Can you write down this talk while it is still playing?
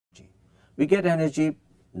We get energy,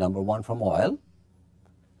 number one, from oil.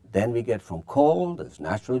 Then we get from coal, there's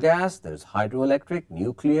natural gas, there's hydroelectric,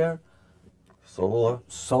 nuclear,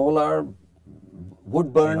 solar,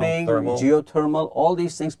 wood burning, geothermal, all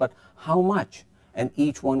these things, but how much? And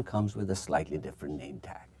each one comes with a slightly different name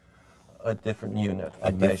tag. A different unit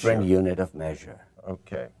of measure. A different unit of measure.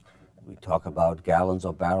 Okay. We talk about gallons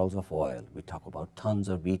or barrels of oil. We talk about tons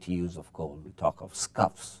or BTUs of coal. We talk of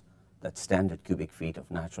scuffs, that's standard cubic feet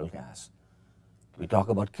of natural gas. We talk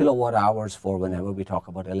about kilowatt hours for whenever we talk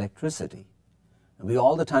about electricity. And we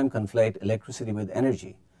all the time conflate electricity with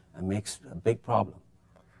energy and makes a big problem.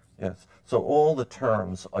 Yes. So all the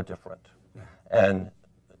terms are different. Yeah. And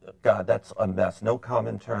God, that's a mess. No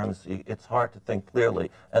common terms. It's hard to think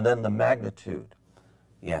clearly. And then the magnitude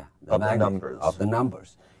of the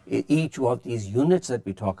numbers. Each of these units that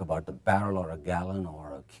we talk about, the barrel or a gallon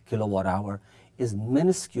or a kilowatt hour, is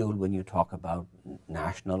minuscule when you talk about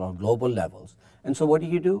national or global levels. And so what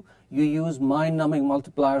do? You use mind-numbing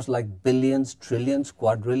multipliers like billions, trillions,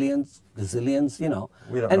 quadrillions, gazillions, you know.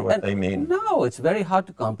 We don't know what they mean. No, it's very hard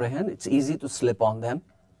to comprehend. It's easy to slip on them.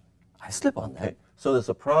 I slip on them. Okay. So there's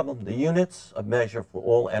a problem. The units of measure for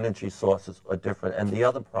all energy sources are different. And the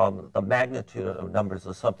other problem, the magnitude of numbers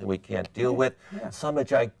is something we can't deal with. Yeah. Some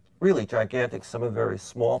are really gigantic, some are very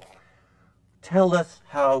small. Tell us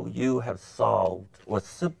how you have solved or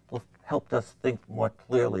helped us think more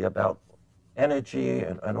clearly about energy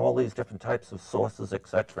and all these different types of sources,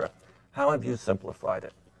 etc. How have you simplified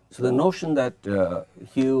it? So the notion that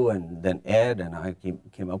Hugh and then Ed and I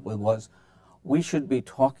came up with was we should be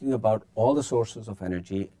talking about all the sources of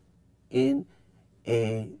energy in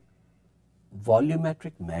a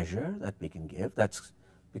volumetric measure that we can give. That's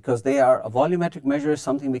because they are, a volumetric measure is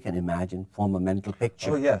something we can imagine, form a mental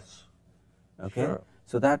picture. Oh, yes. Okay? Sure.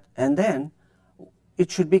 So that, and then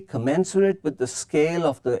it should be commensurate with the scale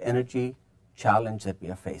of the energy challenge that we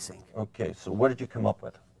are facing. Okay, so what did you come up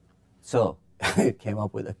with? So it came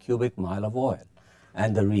up with a cubic mile of oil.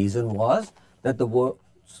 And the reason was that the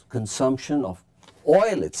world's consumption of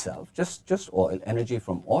oil itself, just oil, energy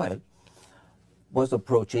from oil, was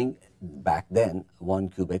approaching, back then, 1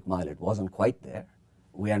 cubic mile. It wasn't quite there.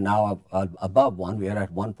 We are now above 1. We are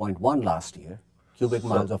at 1.1 last year, cubic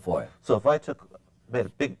miles of oil. So if I made a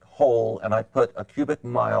big hole and I put a cubic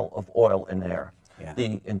mile of oil in there,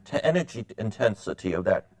 the energy intensity of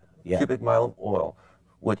that cubic mile of oil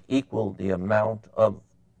would equal the amount of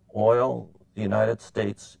oil the United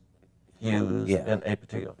States uses in a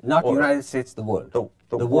particular... Not the United States, the world.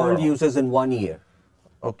 The world uses in 1 year.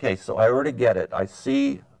 Okay, so I already get it. I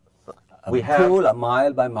see we have... pool a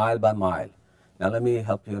mile by mile by mile. Now let me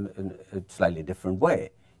help you in a slightly different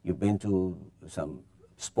way. You've been to some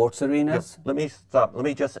sports arenas? Let me stop. Let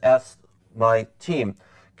me just ask my team,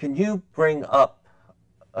 can you bring up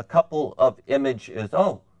a couple of images?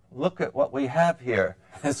 Oh, look at what we have here.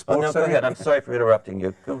 Sports go ahead. I'm sorry for interrupting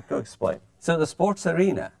you. Go explain. So the sports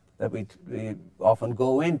arena that we often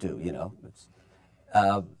go into, you know, it's,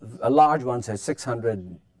 a large one says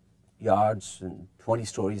 600 yards and 20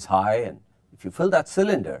 stories high, and if you fill that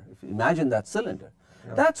cylinder, if you imagine that cylinder,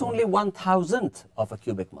 that's only 1,000th of a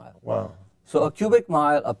cubic mile. Wow. So a cubic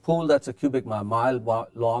mile, a pool that's a cubic mile, mile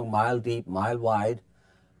long, mile deep, mile wide,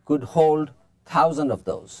 could hold 1,000 of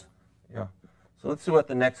those. Yeah. So let's see what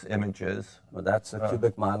the next image is. Well, that's a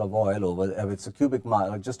cubic mile of oil over there. It's a cubic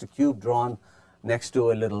mile, just a cube drawn next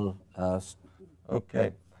to a little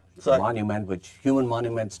monument, which human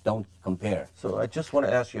monuments don't compare. So I just want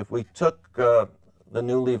to ask you, if we took the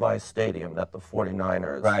new Levi's Stadium that the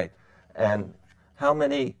 49ers, right, and how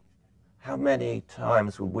many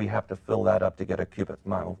times would we have to fill that up to get a cubic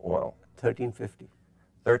mile of oil? 1,350.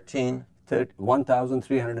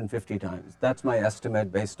 1,350 times. That's my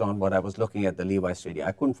estimate based on what I was looking at the Levi's Stadium.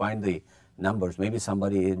 I couldn't find the numbers. Maybe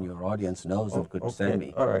somebody in your audience knows and could send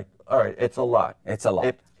me. All right. It's a lot. It's a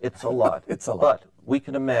lot. It's a lot. It's a lot. But we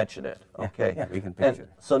can imagine it. Okay. Yeah, we can picture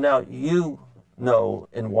it. So now you know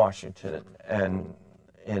in Washington and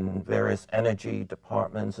in various energy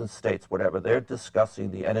departments and states, whatever, they're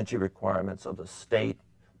discussing the energy requirements of the state,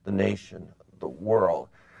 the nation, the world.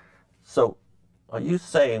 So are you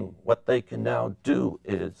saying what they can now do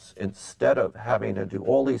is, instead of having to do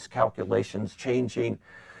all these calculations, changing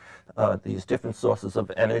these different sources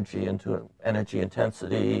of energy into energy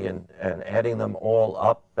intensity and adding them all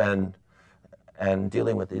up and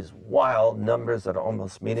dealing with these wild numbers that are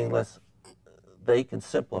almost meaningless, they can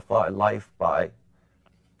simplify life by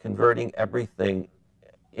converting everything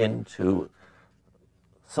into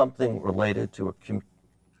something related to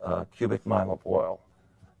a cubic mile of oil.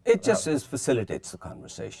 It just facilitates the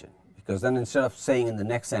conversation, because then instead of saying in the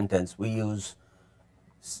next sentence, we use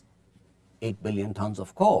 8 billion tons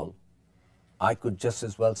of coal, I could just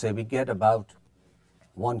as well say we get about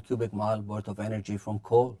 1 cubic mile worth of energy from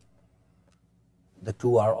coal. The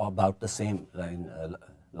two are about the same in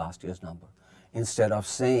last year's number. Instead of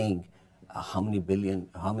saying how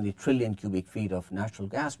many trillion cubic feet of natural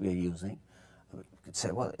gas we are using, we could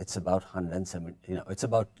say, well, it's about 170, it's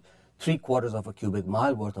about 3/4 of a cubic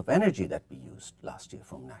mile worth of energy that we used last year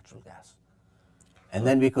from natural gas. And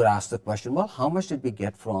then we could ask the question, well, how much did we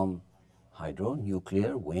get from hydro,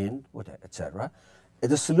 nuclear, wind, etc.?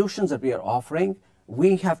 The solutions that we are offering,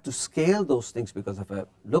 we have to scale those things, because if I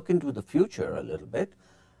look into the future a little bit,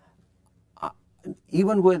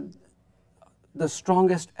 even with the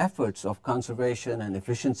strongest efforts of conservation and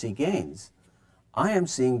efficiency gains, I am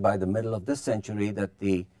seeing by the middle of this century that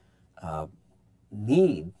the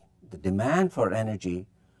the demand for energy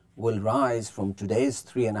will rise from today's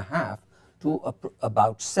 3.5 to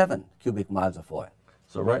about 7 cubic miles of oil.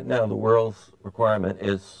 So right now the world's requirement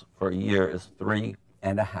is for a year is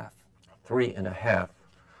 3.5. 3.5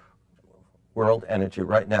 world energy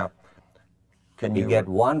right now. Can you get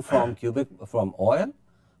 1 from oil,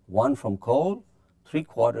 1 from coal,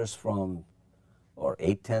 3/4 from, or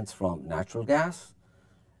 8/10 from natural gas,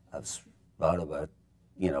 about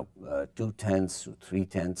 2/10 to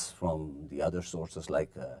 3/10 from the other sources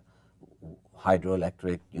like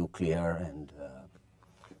hydroelectric, nuclear, and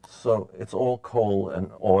so it's all coal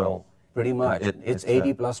and oil. Pretty much. It's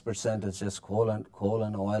 80+%. It's just coal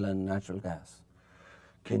and oil and natural gas.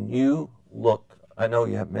 Can you look? I know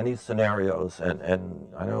you have many scenarios, and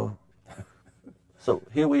I know. So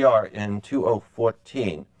here we are in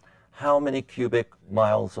 2014. How many cubic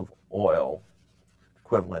miles of oil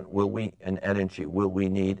equivalent in energy will we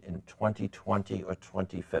need in 2020 or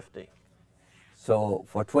 2050? So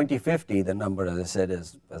for 2050, the number, as I said,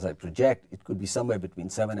 is, as I project, it could be somewhere between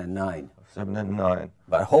 7 and 9. 7 and 9.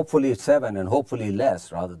 But hopefully 7, and hopefully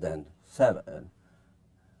less rather than 7.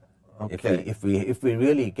 Okay. If we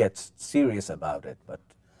really get serious about it. But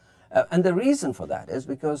and the reason for that is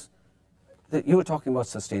because you were talking about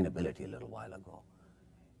sustainability a little while ago.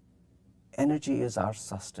 Energy is our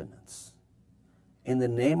sustenance. In the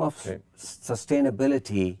name of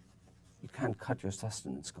sustainability, you can't cut your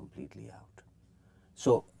sustenance completely out.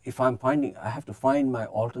 So if I have to find my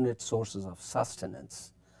alternate sources of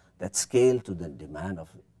sustenance that scale to the demand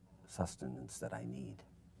of sustenance that I need.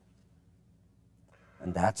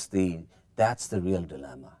 And that's the real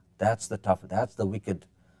dilemma. That's the wicked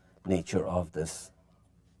nature of this.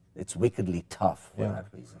 It's wickedly tough for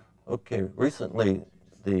that reason. Okay, recently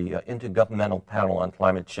the Intergovernmental Panel on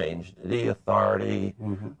Climate Change, the authority,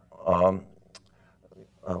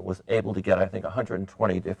 was able to get, I think,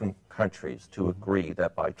 120 different countries to agree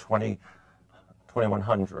that by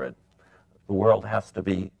 2100, the world has to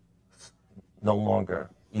be no longer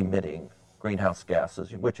emitting greenhouse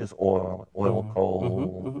gases, which is oil,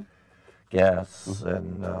 coal, gas,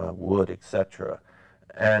 and wood, etc.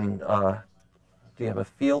 And do you have a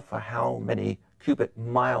feel for how many cubic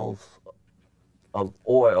miles of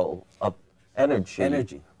oil, of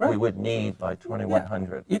energy we would need by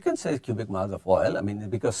 2100? Yeah. You can say cubic miles of oil, I mean,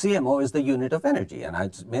 because CMO is the unit of energy, and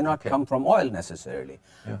it may not come from oil necessarily,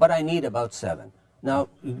 but I need about 7. Now,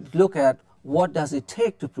 look at what does it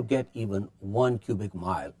take to get even 1 cubic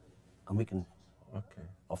mile, and we can,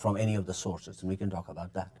 or from any of the sources, and we can talk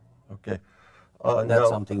about that. Okay. That's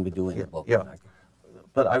something we do in the book. Yeah.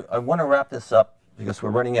 But I want to wrap this up because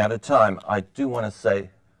we're running out of time. I do want to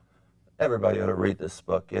say everybody ought to read this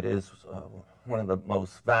book. It is one of the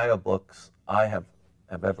most valuable books I have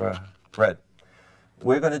ever read.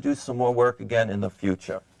 We're going to do some more work again in the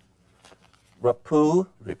future. Ripu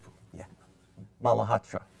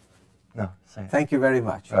Malhotra. No, say it. Thank you very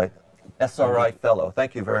much. Right. SRI Fellow.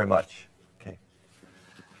 Thank you very much.